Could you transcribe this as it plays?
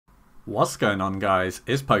What's going on, guys?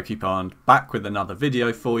 It's PokePond back with another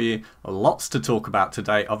video for you. Lots to talk about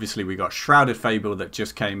today. Obviously we got Shrouded Fable that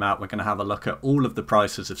just came out. We're going to have a look at all of the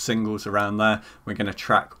prices of singles around there. We're going to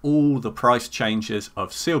track all the price changes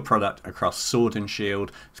of sealed product across Sword and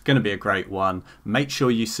Shield. It's going to be a great one. Make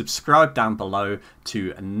sure you subscribe down below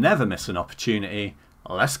to never miss an opportunity.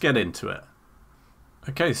 Let's get into it.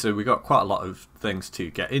 Okay, so we got quite a lot of things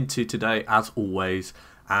to get into today, as always.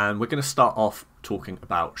 And we're going to start off talking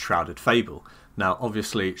about Shrouded Fable. Now,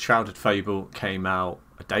 obviously, Shrouded Fable came out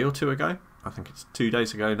a day or two ago. I think it's 2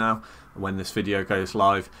 days ago now when this video goes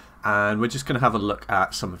live. And we're just going to have a look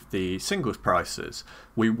at some of the singles prices.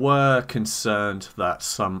 We were concerned that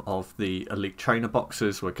some of the Elite Trainer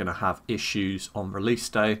boxes were going to have issues on release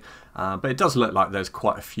day. But it does look like there's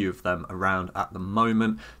quite a few of them around at the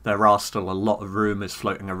moment. There are still a lot of rumours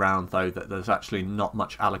floating around, though, that there's actually not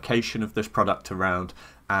much allocation of this product around.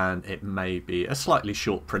 And it may be a slightly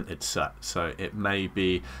short printed set. So it may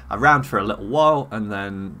be around for a little while and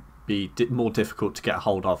then be more difficult to get a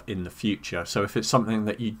hold of in the future. So if it's something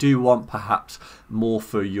that you do want, perhaps more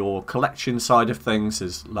for your collection side of things,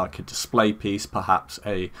 as like a display piece, perhaps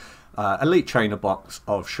a Elite Trainer box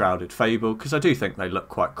of Shrouded Fable, because I do think they look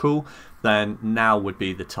quite cool, then now would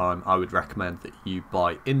be the time I would recommend that you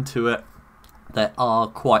buy into it. There are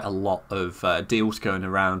quite a lot of deals going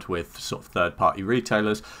around with sort of third-party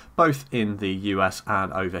retailers, both in the US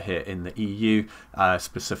and over here in the EU,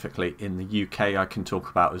 specifically in the UK I can talk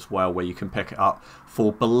about as well, where you can pick it up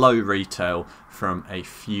for below retail from a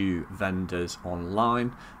few vendors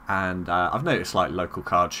online. And I've noticed like local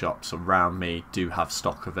card shops around me do have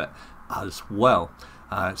stock of it as well.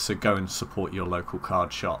 So go and support your local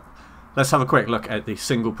card shop. Let's have a quick look at the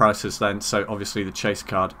single prices then. So obviously the chase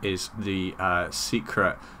card is the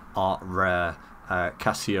Secret Art Rare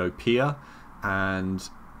Cassiopeia, and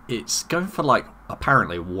it's going for like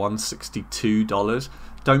apparently $162.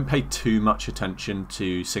 Don't pay too much attention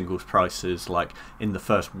to singles prices like in the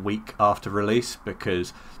first week after release,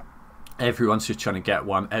 because everyone's just trying to get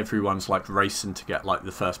one. Everyone's like racing to get like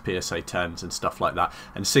the first PSA 10s and stuff like that.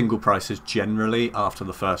 And single prices generally after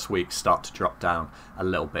the first week start to drop down a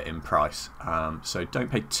little bit in price. So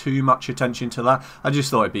don't pay too much attention to that. I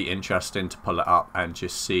just thought it'd be interesting to pull it up and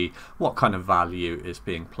just see what kind of value is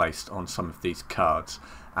being placed on some of these cards.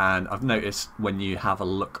 And I've noticed when you have a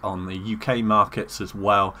look on the UK markets as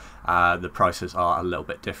well, the prices are a little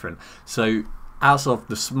bit different. So as of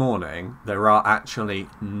this morning, there are actually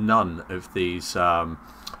none of these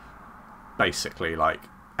basically like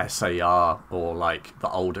SAR or like the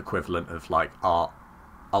old equivalent of like alt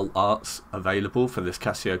arts available for this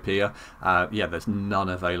Cassiopeia. Yeah, there's none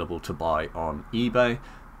available to buy on eBay.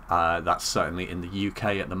 That's certainly in the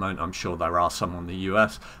UK at the moment. I'm sure there are some on the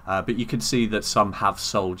US, but you can see that some have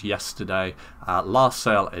sold yesterday. Last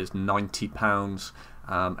sale is £90.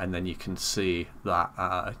 And then you can see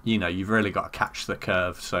that you know, you've really got to catch the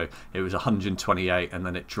curve. So it was 128 and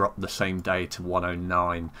then it dropped the same day to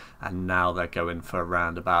 109, and now they're going for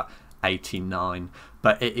around about 89.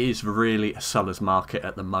 But it is really a seller's market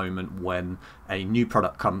at the moment when a new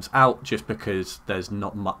product comes out, just because there's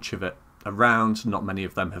not much of it around. Not many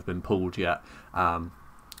of them have been pulled yet.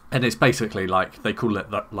 And it's basically like, they call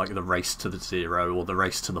it like the race to the zero or the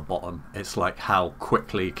race to the bottom. It's like how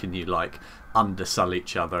quickly can you like undersell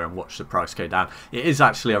each other and watch the price go down. It is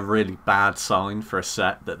actually a really bad sign for a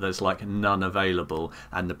set that there's like none available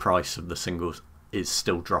and the price of the singles is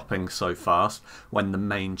still dropping so fast when the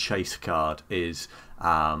main chase card is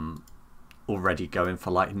already going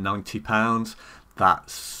for like £90.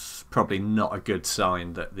 That's probably not a good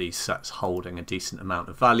sign that these sets holding a decent amount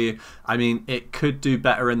of value. I mean, it could do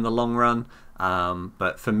better in the long run,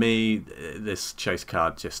 but for me this chase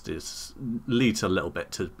card just leaves a little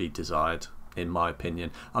bit to be desired, in my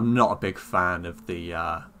opinion. I'm not a big fan of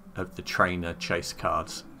the trainer chase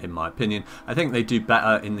cards, in my opinion. I think they do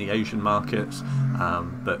better in the Asian markets,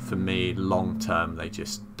 but for me long term they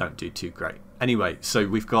just don't do too great. Anyway, so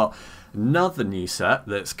we've got another new set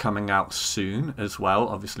that's coming out soon as well.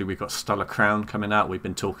 Obviously we've got Stellar Crown coming out. We've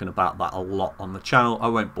been talking about that a lot on the channel. I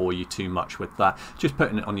won't bore you too much with that. Just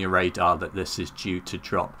putting it on your radar that this is due to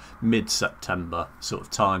drop mid-September sort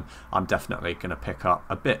of time. I'm definitely going to pick up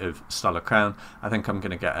a bit of Stellar Crown. I think I'm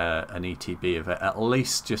going to get an ETB of it at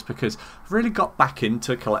least, just because I've really got back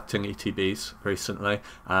into collecting ETBs recently.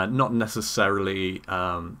 Not necessarily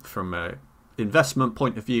from a investment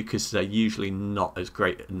point of view, because they're usually not as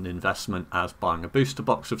great an investment as buying a booster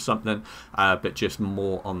box of something, but just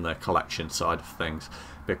more on the collection side of things,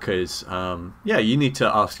 because yeah, you need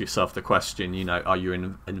to ask yourself the question, you know, are you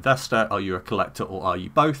an investor, are you a collector, or are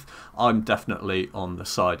you both? I'm definitely on the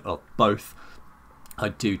side of both. I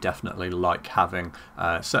do definitely like having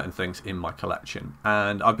certain things in my collection,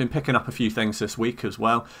 and I've been picking up a few things this week as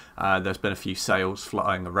well. There's been a few sales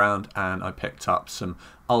flying around, and I picked up some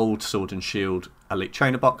old Sword and Shield Elite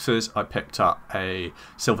Trainer boxes. I picked up a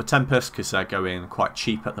Silver Tempest because they're going quite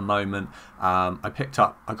cheap at the moment. I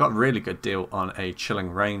got a really good deal on a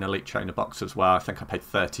Chilling Reign Elite Trainer box as well. I think I paid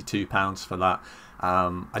 £32 for that.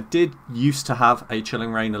 I did used to have a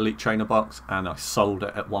Chilling Reign Elite Trainer box, and I sold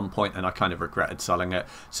it at one point, and I kind of regretted selling it,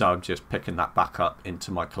 so I'm just picking that back up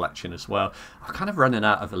into my collection as well. I'm kind of running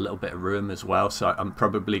out of a little bit of room as well, so I'm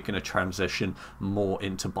probably going to transition more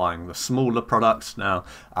into buying the smaller products now.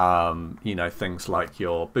 You know, things like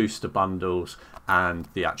your booster bundles and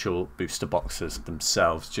the actual booster boxes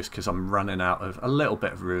themselves, just because I'm running out of a little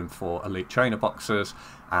bit of room for Elite Trainer boxes.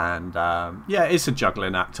 And yeah, it's a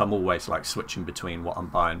juggling act. I'm always like switching between what I'm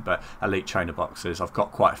buying, but Elite Trainer boxes, I've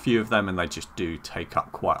got quite a few of them, and they just do take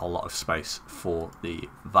up quite a lot of space for the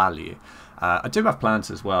value. I do have plans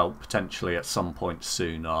as well, potentially at some point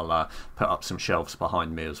soon I'll put up some shelves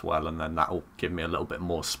behind me as well, and then that will give me a little bit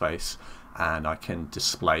more space, and I can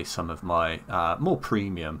display some of my more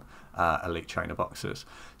premium Elite Trainer boxes.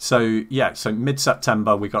 So yeah, so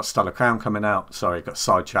mid-September we got Stellar Crown coming out. Sorry, got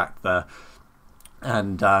sidetracked there.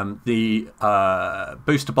 And the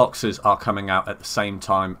booster boxes are coming out at the same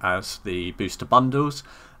time as the booster bundles.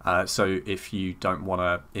 So if you don't want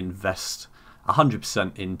to invest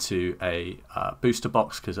 100% into a booster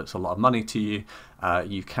box because it's a lot of money to you,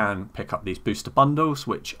 you can pick up these booster bundles,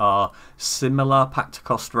 which are similar pack to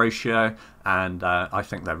cost ratio, and I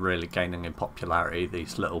think they're really gaining in popularity,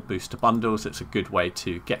 these little booster bundles. It's a good way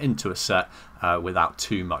to get into a set without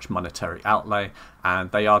too much monetary outlay,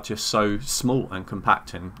 and they are just so small and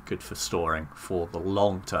compact and good for storing for the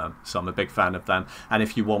long term, so I'm a big fan of them. And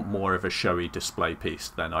if you want more of a showy display piece,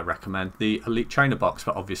 then I recommend the Elite Trainer box,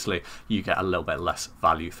 but obviously you get a little bit less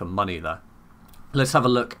value for money there. Let's have a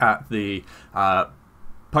look at the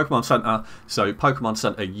Pokemon Center. So Pokemon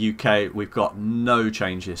Center UK, we've got no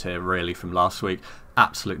changes here really from last week.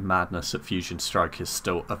 Absolute madness that Fusion Strike is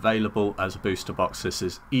still available as a booster box. This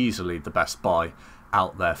is easily the best buy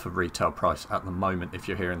out there for retail price at the moment if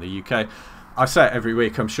you're here in the UK. I say it every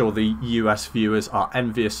week, I'm sure the US viewers are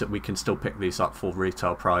envious that we can still pick these up for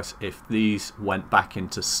retail price. If these went back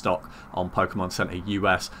into stock on Pokemon Center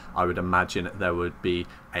US, I would imagine there would be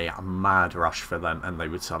a mad rush for them and they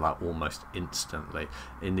would sell out almost instantly.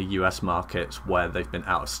 In the US markets, where they've been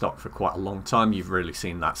out of stock for quite a long time, you've really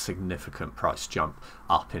seen that significant price jump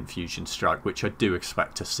up in Fusion Strike, which I do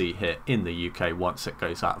expect to see here in the UK once it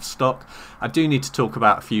goes out of stock. I do need to talk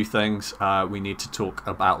about a few things. We need to talk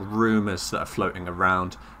about rumours that are floating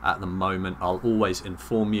around at the moment. I'll always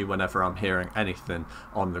inform you whenever I'm hearing anything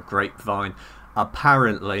on the grapevine.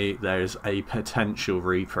 Apparently there's a potential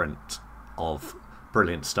reprint of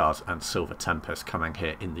Brilliant Stars and Silver Tempest coming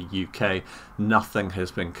here in the UK. Nothing has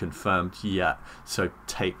been confirmed yet, so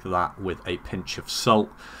take that with a pinch of salt.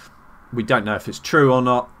 We don't know if it's true or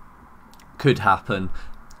not. Could happen.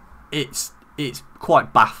 It's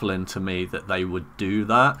quite baffling to me that they would do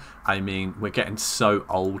that. I mean, we're getting so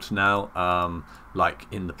old now, like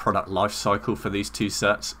in the product life cycle for these two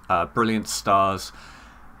sets. Brilliant Stars,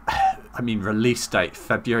 I mean, release date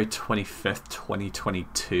February 25th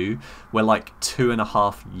 2022. We're like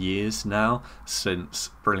 2.5 years now since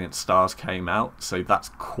Brilliant Stars came out, so that's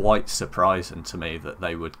quite surprising to me that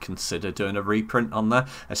they would consider doing a reprint on there,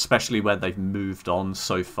 especially where they've moved on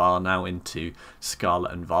so far now into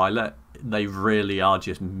Scarlet and Violet. They really are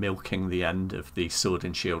just milking the end of the Sword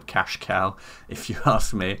and Shield cash cow, if you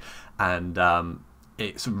ask me, and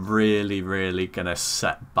it's really gonna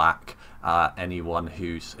set back anyone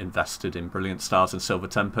who's invested in Brilliant Stars and Silver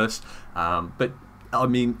Tempest. But I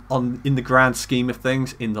mean, in the grand scheme of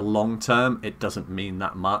things, in the long term, it doesn't mean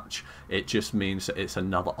that much. It just means that it's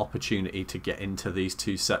another opportunity to get into these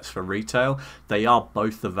two sets for retail. They are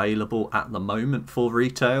both available at the moment for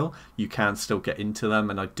retail. You can still get into them,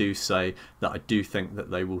 and I do say that I do think that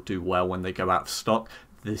they will do well when they go out of stock.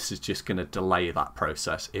 This is just going to delay that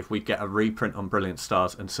process. If we get a reprint on Brilliant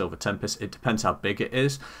Stars and Silver Tempest, it depends how big it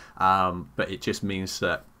is, but it just means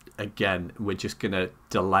that, again, we're just going to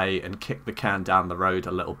delay and kick the can down the road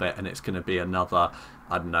a little bit, and it's going to be another,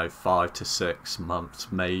 I don't know, 5 to 6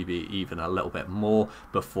 months, maybe even a little bit more,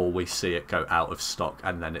 before we see it go out of stock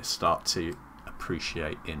and then it start to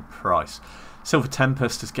appreciate in price. Silver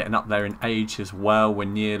Tempest is getting up there in age as well. We're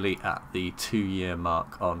nearly at the 2-year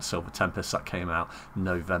mark on Silver Tempest. That came out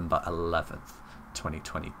November 11th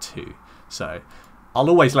 2022. So I'll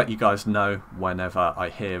always let you guys know whenever I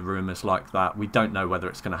hear rumours like that. We don't know whether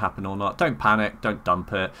it's going to happen or not. Don't panic, don't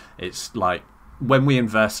dump it. It's like, when we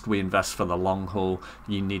invest for the long haul.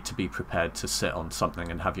 You need to be prepared to sit on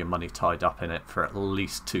something and have your money tied up in it for at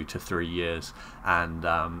least 2 to 3 years. And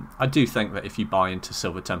I do think that if you buy into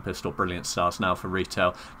Silver Tempest or Brilliant Stars now for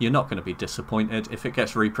retail, you're not going to be disappointed. If it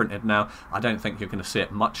gets reprinted now, I don't think you're going to see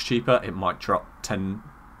it much cheaper. It might drop £10,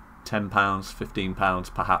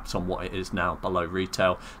 £15 perhaps on what it is now below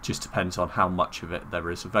retail. Just depends on how much of it there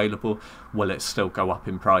is available. Will it still go up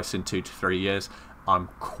in price in 2 to 3 years? I'm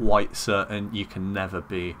quite certain. You can never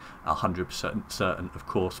be 100% certain, of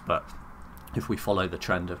course, but if we follow the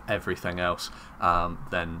trend of everything else,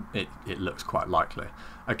 then it looks quite likely.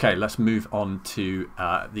 Okay, let's move on to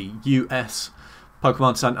the US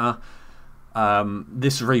Pokemon Center.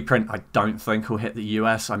 This reprint I don't think will hit the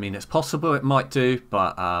US. I mean, it's possible it might do,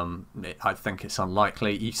 but I think it's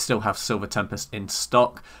unlikely. You still have Silver Tempest in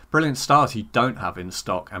stock. Brilliant Stars you don't have in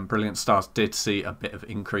stock, and Brilliant Stars did see a bit of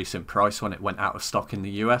increase in price when it went out of stock in the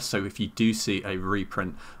US. So if you do see a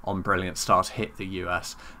reprint on Brilliant Stars hit the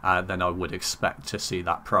US, then I would expect to see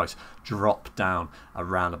that price drop down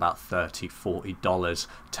around about $30, $40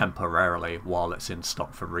 temporarily while it's in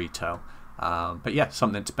stock for retail. But yeah,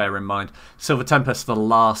 something to bear in mind. Silver Tempest, the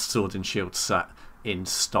last Sword and Shield set in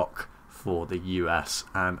stock for the US,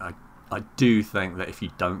 and I do think that if you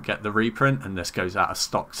don't get the reprint and this goes out of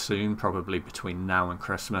stock soon, probably between now and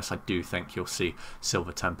Christmas, I do think you'll see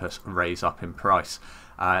Silver Tempest raise up in price.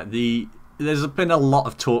 There's been a lot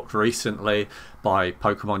of talk recently by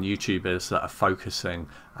Pokemon YouTubers that are focusing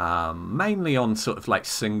mainly on sort of like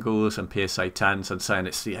singles and PSA 10s and saying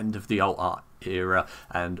it's the end of the alt art era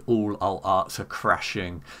and all alt arts are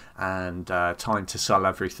crashing and time to sell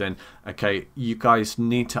everything. Okay, you guys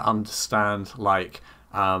need to understand, like,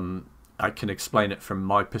 I can explain it from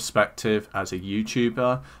my perspective as a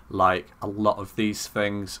YouTuber. Like, a lot of these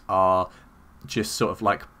things are just sort of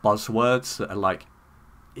like buzzwords that are like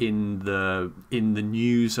in the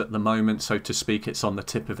news at the moment, so to speak. It's on the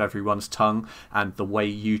tip of everyone's tongue, and the way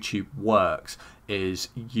YouTube works is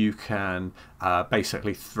you can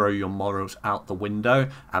basically throw your morals out the window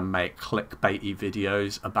and make clickbaity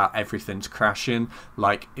videos about everything's crashing.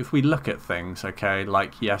 Like, if we look at things, okay,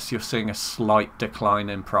 like, yes, you're seeing a slight decline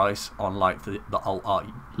in price on like the alt art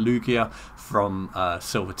Lugia from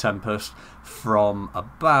Silver Tempest from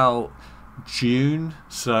about June,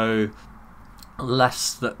 so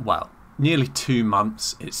less than, well, nearly 2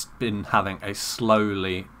 months it's been having a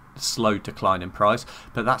slow decline in price,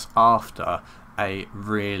 but that's after a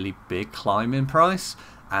really big climb in price.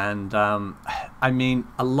 And I mean,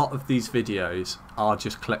 a lot of these videos are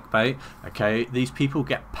just clickbait. Okay, these people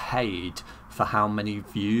get paid for how many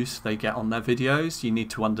views they get on their videos. You need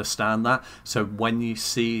to understand that. So when you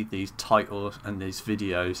see these titles and these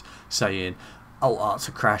videos saying alt arts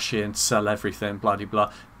are crashing, sell everything, blah blah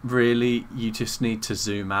blah, really, you just need to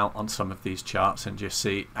zoom out on some of these charts and just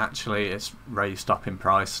see actually it's raised up in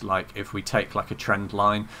price. Like, if we take like a trend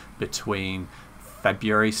line between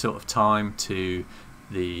February sort of time to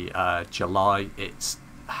the July, it's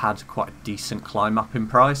had quite a decent climb up in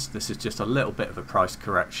price. This is just a little bit of a price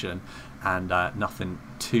correction and nothing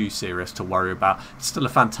too serious to worry about. It's still a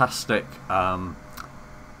fantastic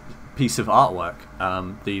piece of artwork.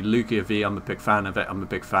 The Lugia V, I'm a big fan of it. I'm a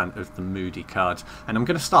big fan of the Moody cards, and I'm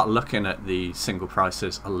going to start looking at the single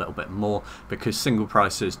prices a little bit more, because single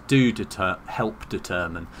prices do help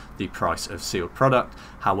determine the price of sealed product.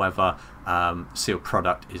 However, sealed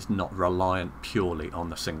product is not reliant purely on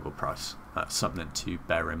the single price. That's something to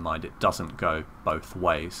bear in mind. It doesn't go both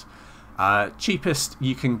ways. Cheapest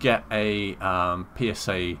you can get a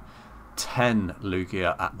PSA 10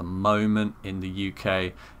 Lugia at the moment in the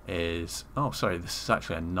UK is, oh sorry, this is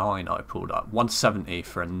actually a 9 I pulled up, 170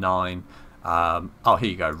 for a 9. Oh, here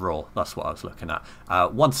you go, raw, that's what I was looking at.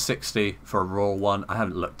 160 for a raw one. I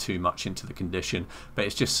haven't looked too much into the condition, but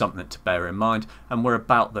it's just something to bear in mind. And we're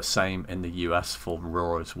about the same in the US for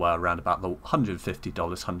raw as well, around about the $150,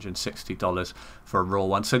 $160 for a raw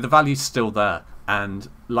one. So the value's still there, and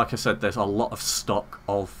like I said, there's a lot of stock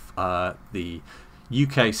of the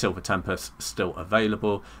UK Silver Tempest still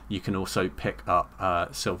available. You can also pick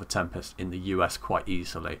up Silver Tempest in the US quite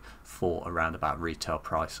easily for around about retail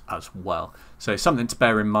price as well. So something to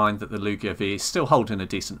bear in mind, that the Lugia V is still holding a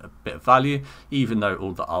decent bit of value, even though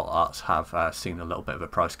all the alt arts have seen a little bit of a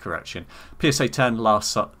price correction. PSA 10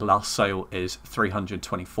 last sale is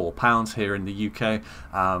 £324 here in the UK.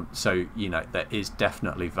 So, you know, there is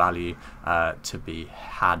definitely value to be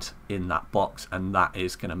had in that box, and that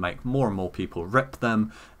is going to make more and more people rip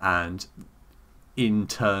them, and in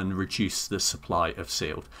turn reduce the supply of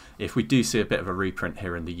sealed. If we do see a bit of a reprint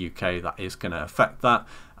here in the UK, that is going to affect that.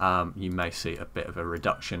 You may see a bit of a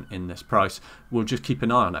reduction in this price. We'll just keep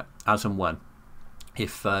an eye on it as and when.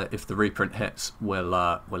 if the reprint hits, we'll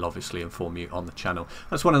obviously inform you on the channel.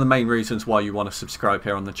 That's one of the main reasons why you want to subscribe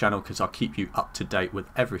here on the channel, because I'll keep you up to date with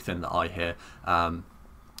everything that I hear,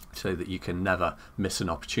 so that you can never miss an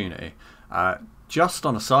opportunity. Just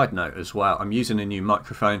on a side note as well, I'm using a new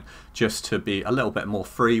microphone just to be a little bit more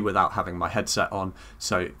free without having my headset on,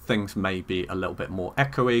 so things may be a little bit more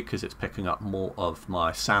echoey because it's picking up more of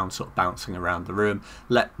my sound sort of bouncing around the room.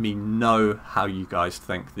 Let me know how you guys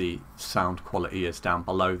think the sound quality is down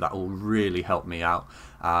below. That will really help me out,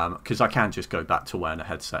 because I can just go back to wearing a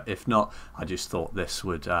headset. If not, I just thought this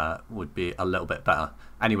would be a little bit better.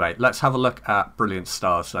 Anyway, let's have a look at Brilliant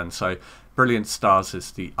Stars then. So Brilliant Stars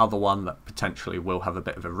is the other one that potentially will have a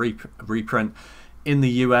bit of a reprint. In the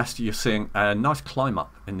US, you're seeing a nice climb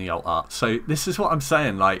up in the alt art. So this is what I'm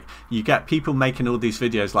saying, like, you get people making all these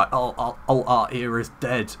videos like, oh, alt art era is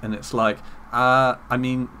dead, and it's like, I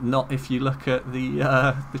mean, not if you look at the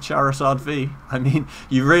Charizard V. I mean,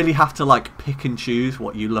 you really have to like pick and choose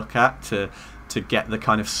what you look at to get the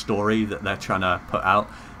kind of story that they're trying to put out.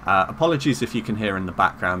 Apologies if you can hear in the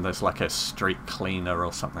background, there's like a street cleaner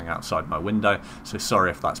or something outside my window, so sorry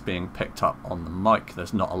if that's being picked up on the mic.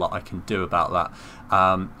 There's not a lot I can do about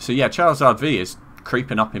that. So yeah, Charizard V is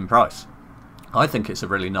creeping up in price. I think it's a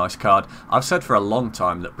really nice card. I've said for a long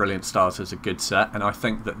time that Brilliant Stars is a good set, and I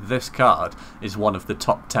think that this card is one of the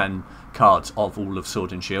top 10 cards of all of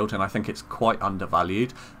Sword and Shield, and I think it's quite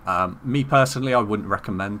undervalued. Me personally, I wouldn't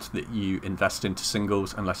recommend that you invest into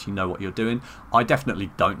singles unless you know what you're doing. I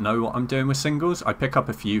definitely don't know what I'm doing with singles. I pick up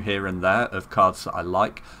a few here and there of cards that I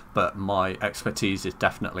like, but my expertise is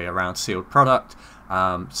definitely around sealed product,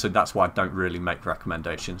 so that's why I don't really make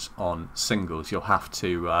recommendations on singles. You'll have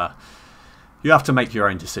to you have to make your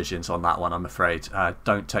own decisions on that one, I'm afraid.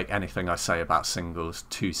 Don't take anything I say about singles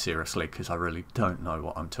too seriously, because I really don't know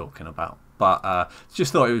what I'm talking about. But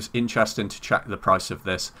just thought it was interesting to check the price of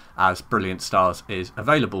this, as Brilliant Stars is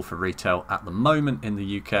available for retail at the moment in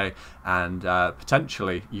the UK, and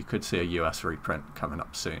potentially you could see a US reprint coming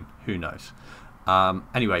up soon. Who knows?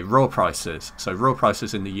 Anyway, raw prices. So raw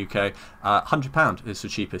prices in the UK, £100 is the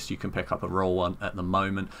cheapest you can pick up a raw one at the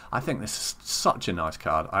moment. I think this is such a nice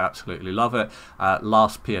card. I absolutely love it.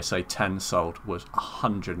 Last PSA 10 sold was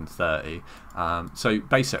 130. So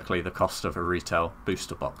basically the cost of a retail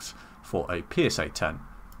booster box for a PSA 10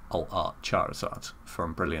 alt art Charizard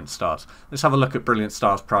from Brilliant Stars. Let's have a look at Brilliant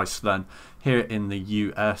Stars price then. Here in the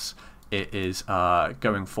US, it is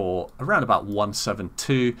going for around about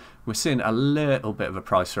 172. We're seeing a little bit of a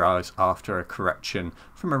price rise after a correction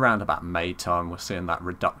from around about May time. We're seeing that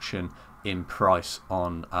reduction in price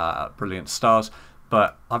on Brilliant Stars.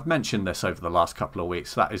 But I've mentioned this over the last couple of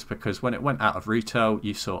weeks. That is because when it went out of retail,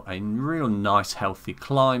 you saw a real nice healthy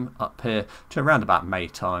climb up here to around about May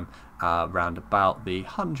time, around about the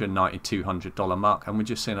 $190, $200 mark, and we're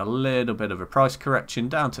just seeing a little bit of a price correction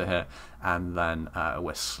down to here, and then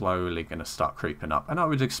we're slowly going to start creeping up, and I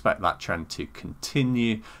would expect that trend to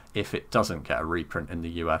continue. If it doesn't get a reprint in the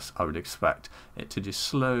US, I would expect it to just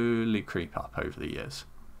slowly creep up over the years.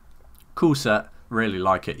 Cool set, really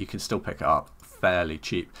like it. You can still pick it up fairly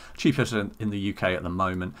cheap. Cheapest in the UK at the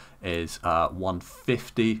moment is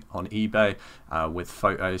 150 on eBay with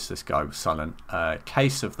photos. This guy was selling a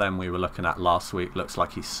case of them we were looking at last week. Looks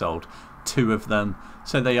like he sold 2 of them,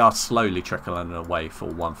 so they are slowly trickling away for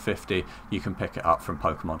 150. You can pick it up from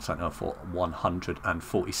Pokemon Center for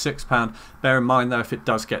 £146. Bear in mind though, if it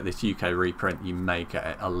does get this UK reprint, you may get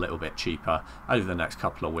it a little bit cheaper over the next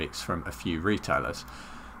couple of weeks from a few retailers.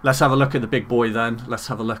 Let's have a look at the big boy then. Let's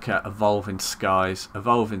have a look at Evolving Skies.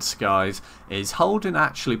 Evolving Skies is holding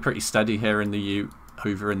actually pretty steady here in the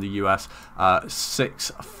over in the US.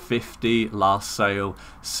 650 last sale,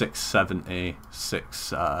 670,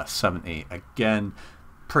 670 again.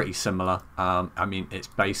 Pretty similar. I mean, it's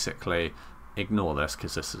basically, ignore this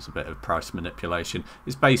because this is a bit of price manipulation.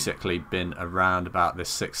 It's basically been around about this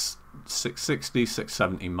 660,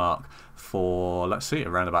 670 mark for, let's see,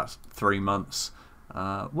 around about 3 months.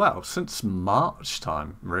 Well, since March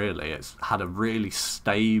time, really. It's had a really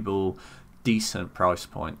stable, decent price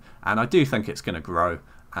point, and I do think it's going to grow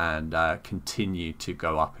and continue to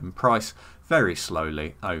go up in price very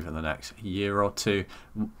slowly over the next year or two.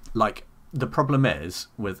 Like, the problem is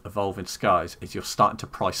with Evolving Skies is you're starting to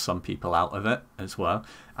price some people out of it as well.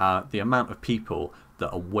 The amount of people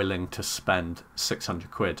that are willing to spend 600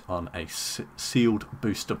 quid on a sealed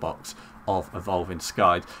booster box of Evolving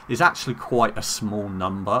Skies is actually quite a small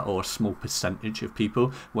number, or a small percentage of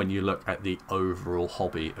people, when you look at the overall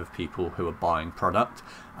hobby of people who are buying product.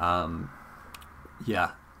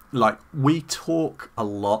 Yeah, like, we talk a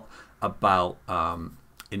lot about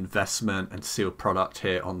investment and sealed product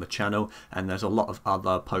here on the channel, and there's a lot of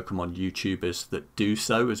other Pokemon YouTubers that do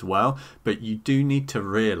so as well. But you do need to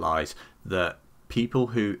realize that people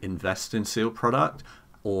who invest in sealed product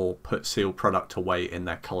or put sealed product away in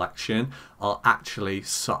their collection are actually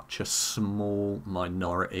such a small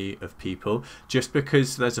minority of people. Just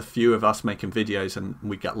because there's a few of us making videos and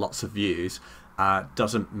we get lots of views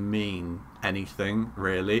doesn't mean anything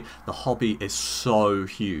really. The hobby is so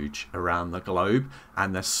huge around the globe,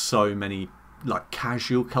 and there's so many like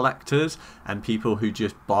casual collectors and people who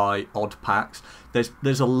just buy odd packs.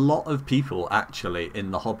 There's a lot of people actually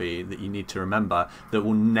in the hobby that you need to remember that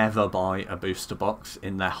will never buy a booster box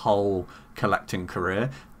in their whole collecting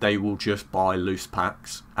career. They will just buy loose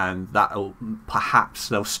packs, and that'll perhaps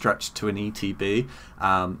they'll stretch to an ETB,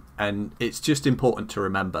 and it's just important to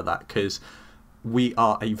remember that, because we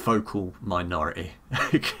are a vocal minority.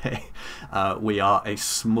 Okay, we are a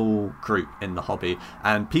small group in the hobby,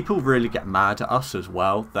 and people really get mad at us as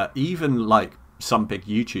well, that even like some big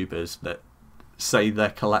YouTubers that say they're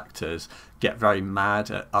collectors get very mad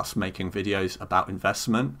at us making videos about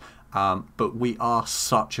investment, but we are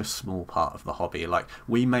such a small part of the hobby. Like,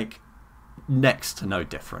 we make next to no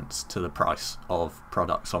difference to the price of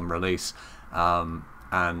products on release, and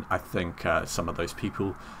I think some of those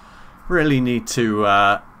people really need to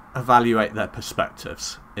evaluate their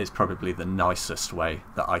perspectives, is probably the nicest way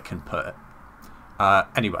that I can put it.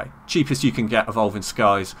 Anyway, cheapest you can get Evolving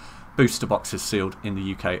Skies booster boxes sealed in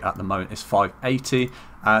the UK at the moment is $5.80.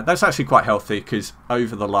 That's actually quite healthy, because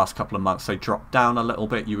over the last couple of months they dropped down a little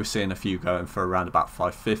bit. You were seeing a few going for around about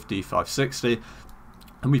 $5.50, $5.60.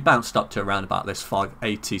 And we bounced up to around about this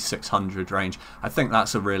 $5.80, $600 range. I think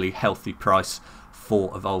that's a really healthy price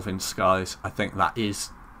for Evolving Skies. I think that is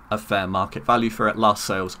a fair market value for it. Last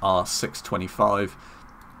sales are $6.25,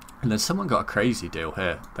 and then someone got a crazy deal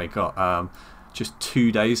here. They got just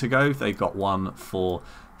 2 days ago they got one for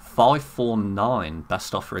 $5.49,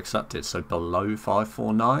 best offer accepted, so below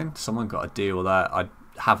 $5.49. Someone got a deal there. I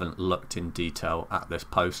haven't looked in detail at this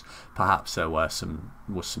post. Perhaps there was some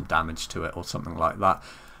damage to it or something like that.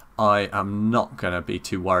 I am not going to be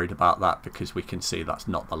too worried about that, because we can see that's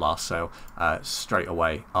not the last sale. Straight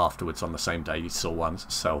away afterwards on the same day you saw ones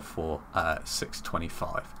sell for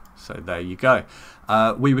 $6.25. So there you go.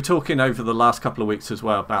 We were talking over the last couple of weeks as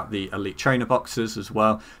well about the Elite Trainer boxes as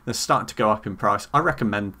well. They're starting to go up in price. I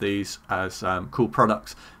recommend these as cool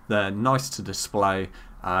products. They're nice to display.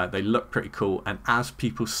 They look pretty cool, and as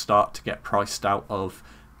people start to get priced out of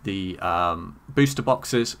the booster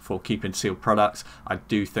boxes for keeping sealed products, I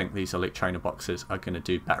do think these Elite Trainer boxes are going to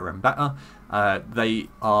do better and better. They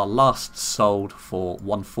are last sold for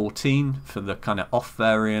 $114 for the kind of off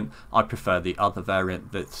variant. I prefer the other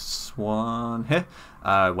variant, this one here,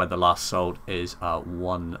 where the last sold is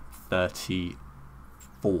 $134.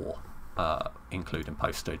 Including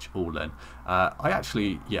postage, all in. I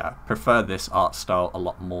actually, prefer this art style a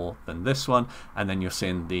lot more than this one. And then you're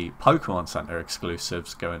seeing the Pokemon Center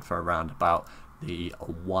exclusives going for around about the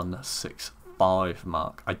 $165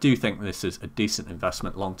 mark. I do think this is a decent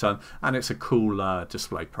investment long term, and it's a cool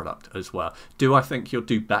display product as well. Do I think you'll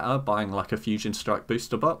do better buying like a Fusion Strike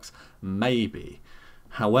booster box? Maybe.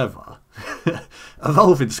 However,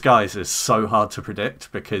 Evolving Skies is so hard to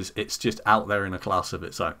predict, because it's just out there in a class of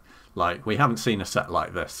its own. Like, we haven't seen a set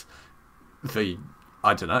like this for,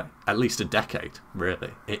 I don't know, at least a decade,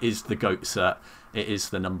 really. It is the GOAT set. It is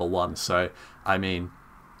the #1. So, I mean,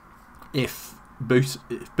 if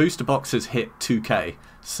booster boxes hit 2K,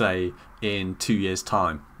 say, in 2 years'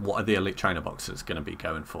 time, what are the Elite Trainer boxes going to be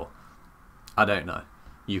going for? I don't know.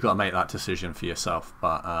 You've got to make that decision for yourself.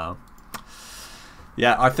 But,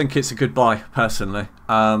 yeah, I think it's a good buy, personally.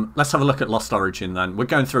 Let's have a look at Lost Origin then. We're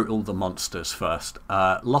going through all the monsters first.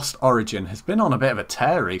 Lost Origin has been on a bit of a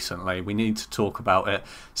tear recently. We need to talk about it.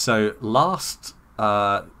 So last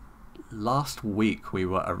week we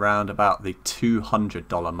were around about the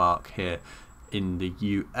 $200 mark here in the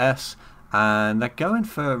US, and they're going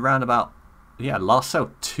for around about, last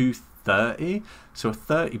sale $230, so a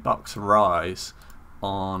 $30 rise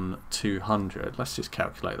on 200. Let's just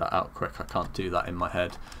calculate that out quick. I can't do that in my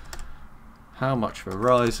head. How much of a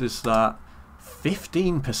rise is that?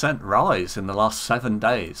 15% rise in the last 7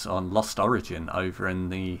 days on Lost Origin over in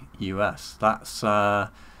the US. That's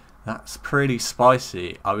pretty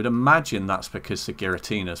spicy. I would imagine that's because the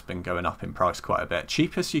Giratina's been going up in price quite a bit.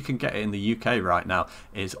 Cheapest you can get it in the UK right now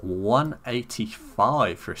is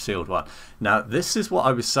 $185 for a sealed one. Now, this is what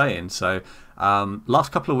I was saying. So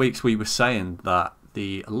last couple of weeks we were saying that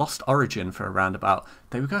the Lost Origin for around about,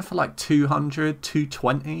 they were going for like 200,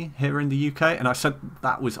 220 here in the UK, and I said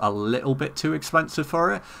that was a little bit too expensive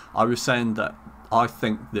for it. I was saying that I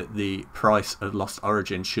think that the price of Lost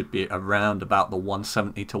Origin should be around about the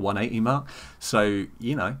 170 to 180 mark. So,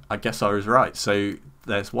 you know, I guess I was right. So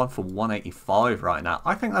there's one for 185 right now.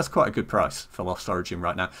 I think that's quite a good price for Lost Origin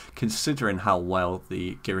right now, considering how well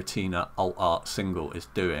the Giratina Alt Art single is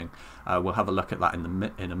doing. We'll have a look at that in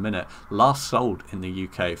a minute. Last sold in the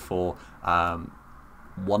UK for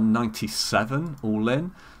 197 all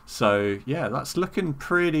in. So yeah, that's looking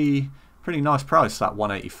pretty nice price, that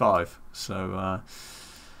 185. So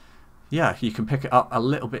yeah, you can pick it up a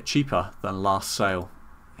little bit cheaper than last sale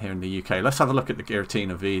here in the UK. Let's have a look at the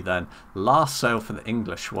Giratina V then. Last sale for the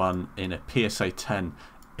English one in a PSA 10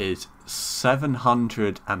 is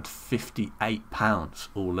 £758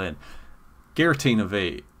 all in. Giratina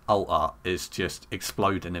V Alt Art is just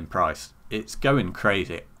exploding in price. It's going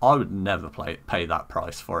crazy. I would never pay that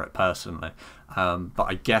price for it personally, but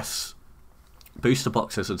I guess booster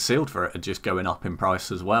boxes and sealed for it are just going up in price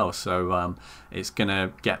as well, so it's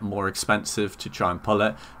gonna get more expensive to try and pull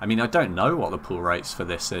it. I mean, I don't know what the pull rates for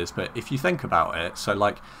this is, but if you think about it, so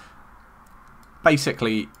like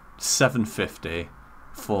basically $750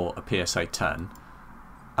 for a PSA 10,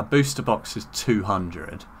 a booster box is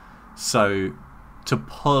 $200, so to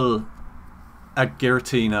pull a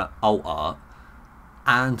Giratina Alt Art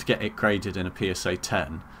and get it graded in a PSA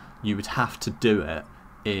 10, you would have to do it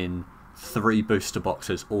in 3 booster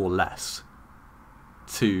boxes or less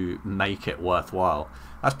to make it worthwhile.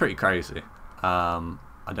 That's pretty crazy. I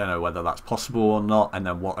don't know whether that's possible or not, and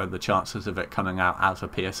then what are the chances of it coming out as a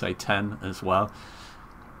PSA 10 as well.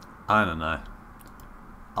 I don't know.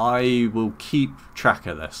 I will keep track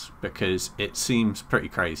of this because it seems pretty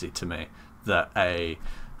crazy to me that a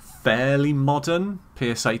fairly modern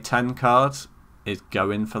PSA 10 card is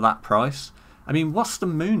going for that price. I mean, what's the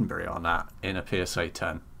Moonberry at in a PSA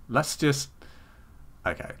 10? Let's just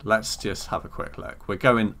have a quick look. We're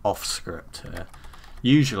going off script here.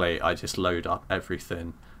 Usually I just load up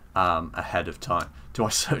everything ahead of time. Do I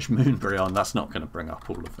search Moonberry? That's not going to bring up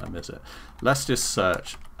all of them, is it? Let's just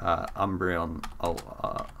search Umbreon Alt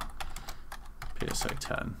Art PSA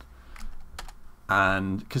 10.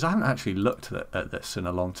 And because I haven't actually looked at this in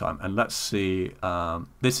a long time, and let's see,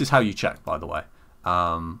 this is how you check, by the way.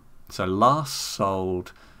 So last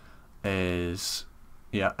sold is,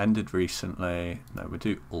 yeah, ended recently. No, we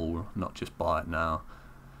do all, not just buy it now.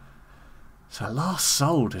 So last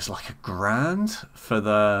sold is like $1,000 for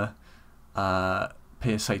the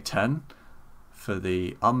PSA 10 for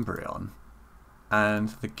the Umbreon. And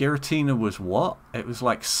the Giratina was what? It was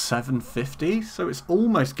like $750, so it's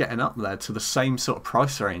almost getting up there to the same sort of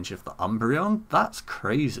price range of the Umbreon. That's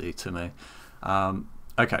crazy to me.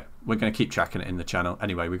 Okay, we're going to keep tracking it in the channel.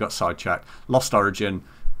 Anyway, we got sidetracked. Lost Origin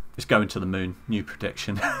is going to the moon. New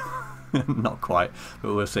prediction. Not quite,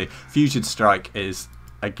 but we'll see. Fusion Strike is,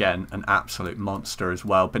 again, an absolute monster as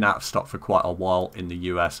well. Been out of stock for quite a while in the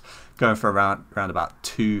US. Going for around about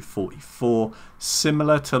 $244.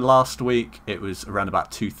 Similar to last week, it was around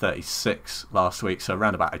about $236 last week, so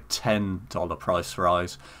around about a $10 price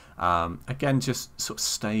rise. Again, just sort of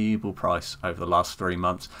stable price over the last 3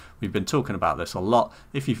 months. We've been talking about this a lot.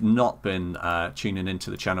 If you've not been tuning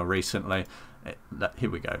into the channel recently,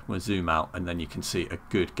 here we go. We'll zoom out and then you can see a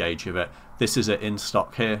good gauge of it. This is it in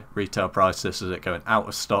stock here, retail price. This is it going out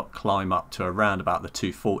of stock, climb up to around about the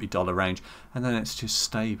 $240 range, and then it's just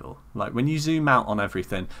stable. Like when you zoom out on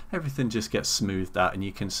everything, everything just gets smoothed out, and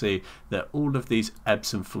you can see that all of these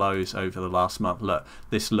ebbs and flows over the last month. Look,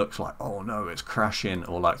 this looks like, oh no, it's crashing,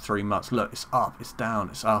 or like 3 months. Look, it's up, it's down,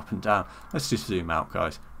 it's up and down. Let's just zoom out,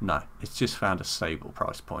 guys. No, it's just found a stable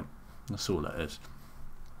price point. That's all it is.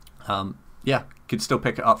 Yeah, you can still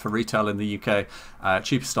pick it up for retail in the UK.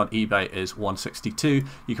 Cheapest on eBay is $162.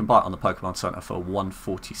 You can buy it on the Pokemon Center for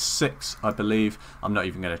 $146, I believe. I'm not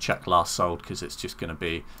even going to check last sold because it's just going to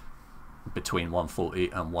be between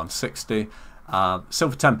 $140 and $160.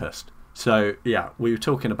 Silver Tempest. So yeah, we were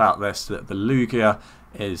talking about this, that the Lugia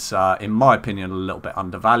is, in my opinion, a little bit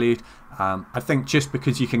undervalued. I think just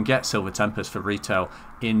because you can get Silver Tempest for retail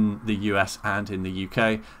in the US and in the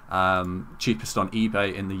UK, cheapest on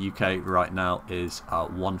eBay in the UK right now is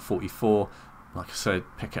 $144. Like I said,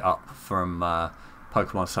 pick it up from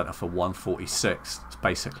Pokemon Center for $146. It's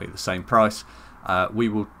basically the same price. We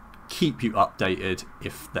will keep you updated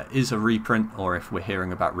if there is a reprint or if we're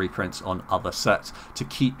hearing about reprints on other sets to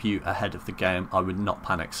keep you ahead of the game. I would not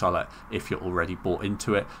panic sell it if you're already bought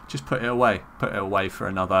into it. Just put it away. Put it away for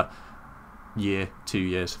another year, 2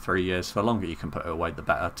 years, 3 years. The longer you can put it away, the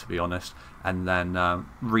better, to be honest. And then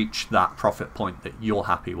reach that profit point that you're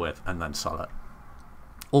happy with and then sell it.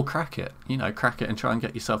 Or crack it, you know, crack it and try and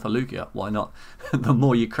get yourself a Lugia. Why not? The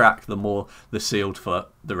more you crack, the more the sealed for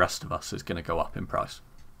the rest of us is going to go up in price.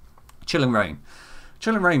 Chilling Reign.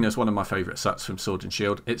 Chilling Reign is one of my favourite sets from Sword and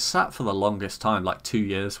Shield. It's sat for the longest time, like 2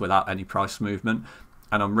 years, without any price movement.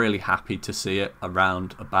 And I'm really happy to see it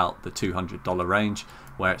around about the $200 range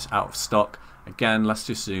where it's out of stock. Again, let's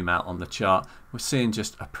just zoom out on the chart. We're seeing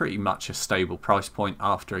just pretty much a stable price point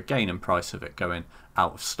after a gain in price of it going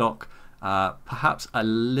out of stock. Perhaps a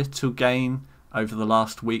little gain over the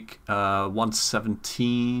last week,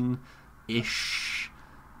 117-ish,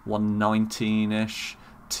 119-ish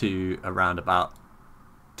to around about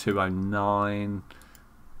 209,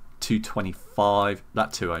 225.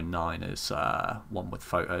 That 209 is one with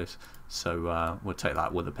photos, so we'll take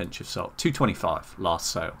that with a pinch of salt. 225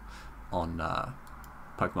 last sale on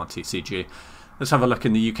Pokemon TCG. Let's have a look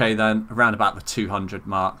in the UK then, around about the 200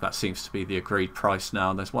 mark. That seems to be the agreed price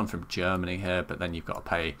now. There's one from Germany here, but then you've got to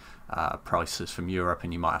pay prices from Europe,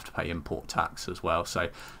 and you might have to pay import tax as well. So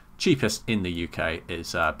cheapest in the UK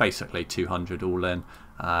is basically 200 all in.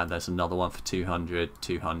 There's another one for 200,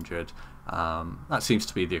 200. That seems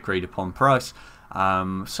to be the agreed upon price.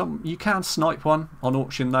 You can snipe one on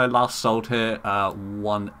auction though. Last sold here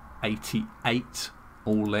 188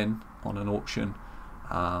 all in on an auction.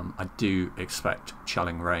 I do expect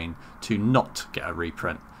Chilling Reign to not get a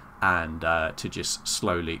reprint and to just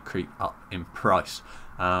slowly creep up in price.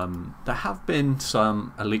 There have been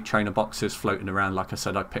some Elite Trainer boxes floating around. Like I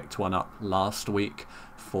said, I picked one up last week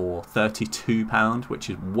for £32, which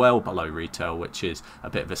is well below retail, which is a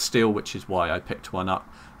bit of a steal, which is why I picked one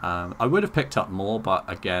up. I would have picked up more, but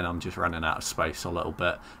again, I'm just running out of space a little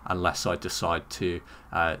bit unless I decide to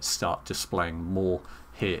start displaying more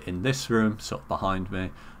here in this room, sort of behind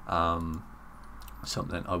me.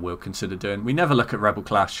 Something I will consider doing. We never look at Rebel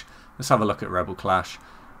Clash. Let's have a look at Rebel Clash.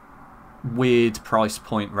 Weird price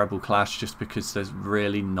point Rebel Clash, just because there's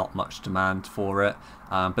really not much demand for it,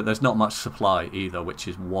 but there's not much supply either, which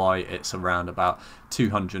is why it's around about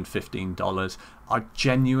 $215. I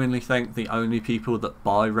genuinely think the only people that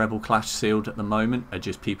buy Rebel Clash sealed at the moment are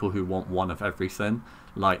just people who want one of everything.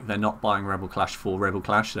 Like, they're not buying Rebel Clash for Rebel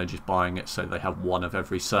Clash, they're just buying it so they have one of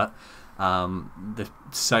every set. The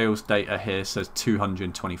sales data here says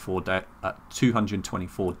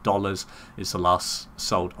 $224 is the last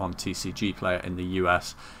sold on TCG Player in the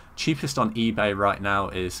US. Cheapest on eBay right now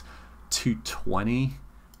is $220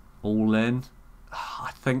 all in.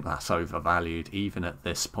 I think that's overvalued even at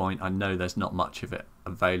this point. I know there's not much of it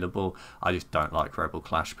available. I just don't like Rebel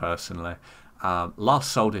Clash personally.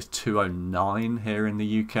 Last sold is $209 here in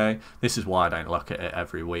the UK. This is why I don't look at it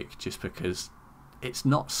every week, just because it's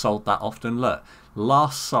not sold that often. Look,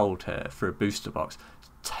 last sold here for a booster box,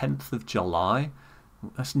 10th of July.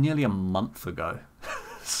 That's nearly a month ago.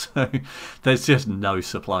 So there's just no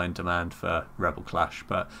supply and demand for Rebel Clash.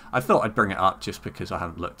 But I thought I'd bring it up just because I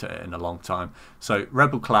haven't looked at it in a long time. So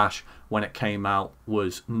Rebel Clash, when it came out,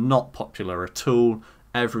 was not popular at all.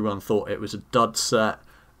 Everyone thought it was a dud set.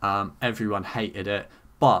 Everyone hated it.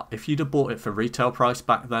 But if you'd have bought it for retail price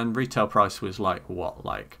back then, retail price was like, what,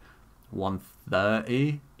 like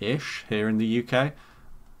 130-ish here in the UK.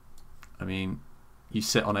 I mean, you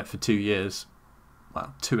sit on it for 2 years,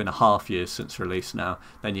 well, 2.5 years since release now,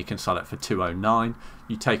 then you can sell it for 209.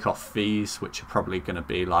 You take off fees, which are probably going to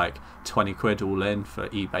be like 20 quid all in for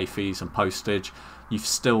eBay fees and postage. You've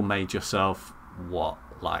still made yourself, what,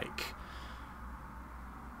 like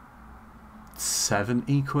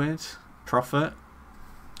 70 quid profit?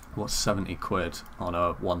 What's 70 quid on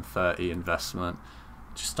a 130 investment?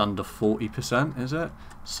 Just under 40%, is it?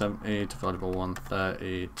 70 divided by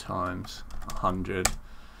 130 times 100.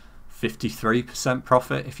 53%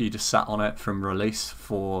 profit if you just sat on it from release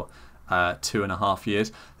for 2.5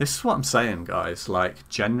 years. This is what I'm saying, guys. Like,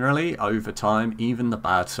 generally, over time, even the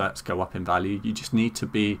bad sets go up in value. You just need to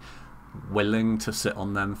be willing to sit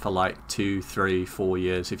on them for like 2, 3, 4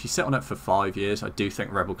 years. If you sit on it for 5 years, I do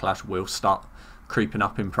think Rebel Clash will start creeping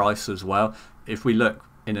up in price as well. If we look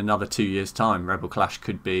in another 2 years' time, Rebel Clash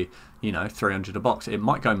could be, you know, 300 a box. It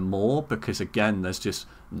might go more because, again, there's just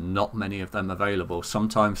not many of them available.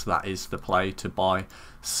 Sometimes that is the play, to buy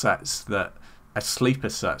sets that are sleeper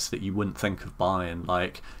sets that you wouldn't think of buying.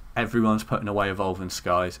 Like, everyone's putting away Evolving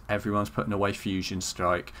Skies, everyone's putting away Fusion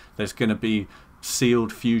Strike. There's going to be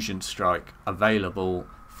sealed Fusion Strike available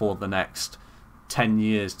for the next 10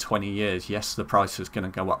 years, 20 years. Yes, the price is going to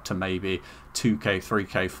go up to maybe 2k,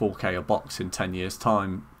 3k, 4k a box in 10 years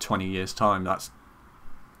time, 20 years time. That's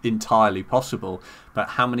entirely possible. But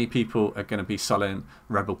how many people are going to be selling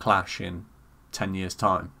Rebel Clash in 10 years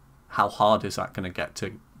time? How hard is that going to get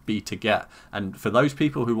to be to get. And for those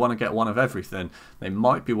people who want to get one of everything, they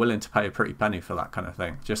might be willing to pay a pretty penny for that kind of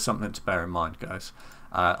thing. Just something to bear in mind, guys.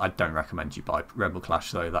 I don't recommend you buy Rebel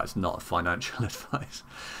Clash, though. That's not financial advice.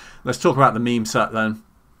 Let's talk about the meme set then.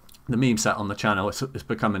 The meme set on the channel, it's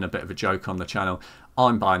becoming a bit of a joke on the channel.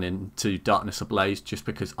 I'm buying into Darkness Ablaze just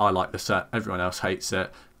because I like the set. Everyone else hates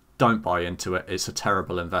it. Don't buy into it. It's a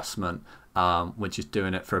terrible investment. We're just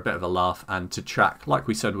doing it for a bit of a laugh and to track, like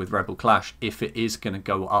we said with Rebel Clash, if it is going to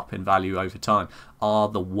go up in value over time. Are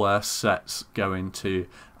the worst sets going to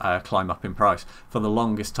climb up in price? For the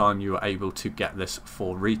longest time you were able to get this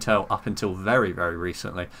for retail up until very, very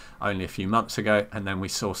recently, only a few months ago, and then we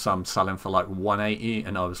saw some selling for like 180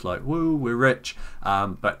 and I was like, woo, we're rich.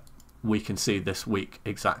 But we can see this week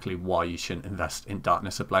exactly why you shouldn't invest in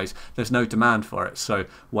Darkness Ablaze. There's no demand for it, so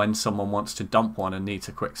when someone wants to dump one and needs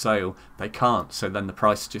a quick sale, they can't. So then the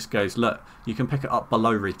price just goes, look, you can pick it up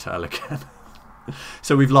below retail again.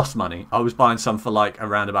 So we've lost money. I was buying some for like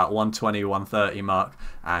around about 120, 130 mark,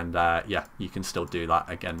 and yeah, you can still do that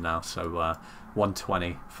again now. So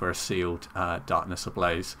 120 for a sealed Darkness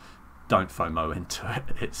Ablaze. Don't FOMO into it.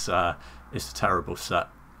 It's a terrible set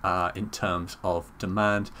in terms of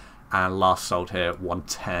demand. And last sold here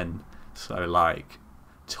 110, so like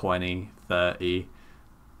 20-30%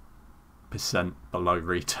 below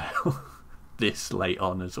retail this late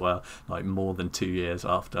on as well, like more than 2 years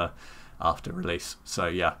after release. So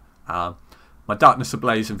yeah, my Darkness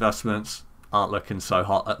Ablaze investments aren't looking so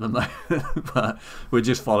hot at the moment, but we're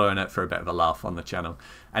just following it for a bit of a laugh on the channel.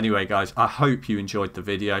 Anyway guys, I hope you enjoyed the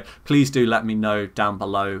video. Please do let me know down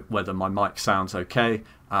below whether my mic sounds okay.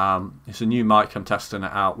 It's a new mic, I'm testing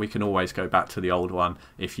it out. We can always go back to the old one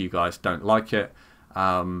if you guys don't like it.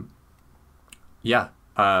 Yeah,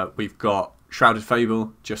 we've got Shrouded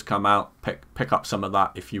Fable just come out. Pick up some of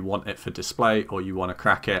that if you want it for display or you want to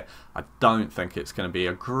crack it. I don't think it's going to be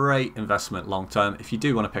a great investment long term. If you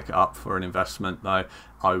do want to pick it up for an investment though,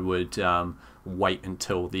 I would wait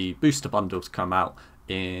until the booster bundles come out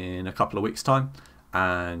in a couple of weeks time,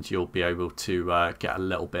 and you'll be able to get a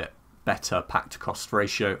little bit better pack to cost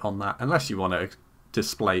ratio on that, unless you want to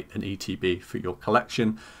display an ETB for your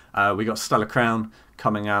collection. We got Stellar Crown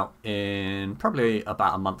coming out in probably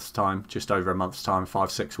about a month's time, just over a month's time,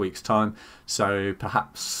 5-6 weeks time, so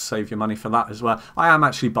perhaps save your money for that as well. I am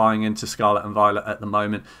actually buying into Scarlet and Violet at the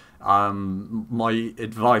moment. My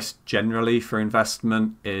advice generally for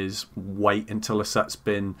investment is wait until a set's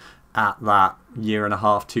been at that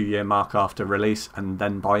 1.5 to 2 year mark after release and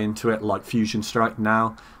then buy into it, like Fusion Strike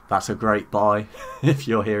now. That's a great buy if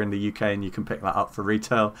you're here in the UK and you can pick that up for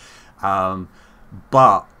retail.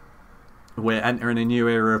 But we're entering a new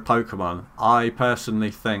era of Pokemon. I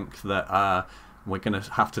personally think that we're going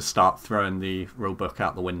to have to start throwing the rulebook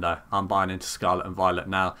out the window. I'm buying into Scarlet and Violet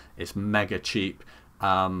now. It's mega cheap.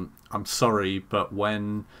 I'm sorry, but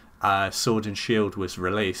when Sword and Shield was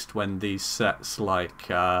released, when these sets like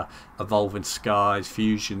Evolving Skies,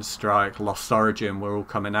 Fusion Strike, Lost Origin were all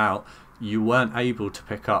coming out, you weren't able to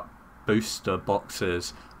pick up booster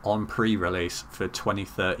boxes on pre-release for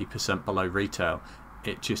 20-30% below retail.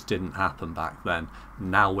 It just didn't happen back then.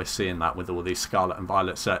 Now we're seeing that with all these Scarlet and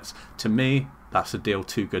Violet sets. To me, that's a deal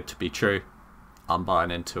too good to be true. I'm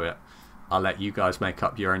buying into it. I'll let you guys make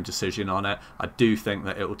up your own decision on it. I do think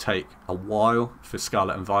that it will take a while for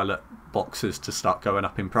Scarlet and Violet boxes to start going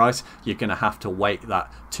up in price. You're going to have to wait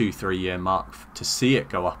that 2-3 year mark to see it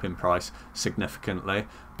go up in price significantly,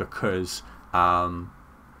 because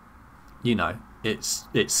you know, it's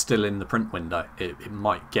still in the print window. It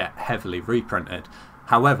might get heavily reprinted.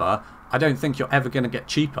 However, I don't think you're ever going to get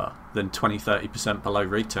cheaper than 20-30% below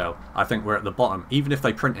retail. I think we're at the bottom. Even if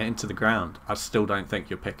they print it into the ground, I still don't think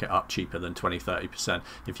you'll pick it up cheaper than 20-30%.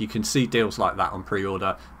 If you can see deals like that on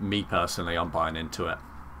pre-order, me personally, I'm buying into it.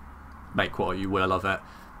 Make what you will of it.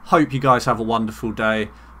 Hope you guys have a wonderful day.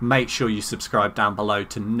 Make sure you subscribe down below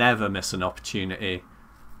to never miss an opportunity.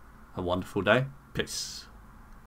 A wonderful day. Peace.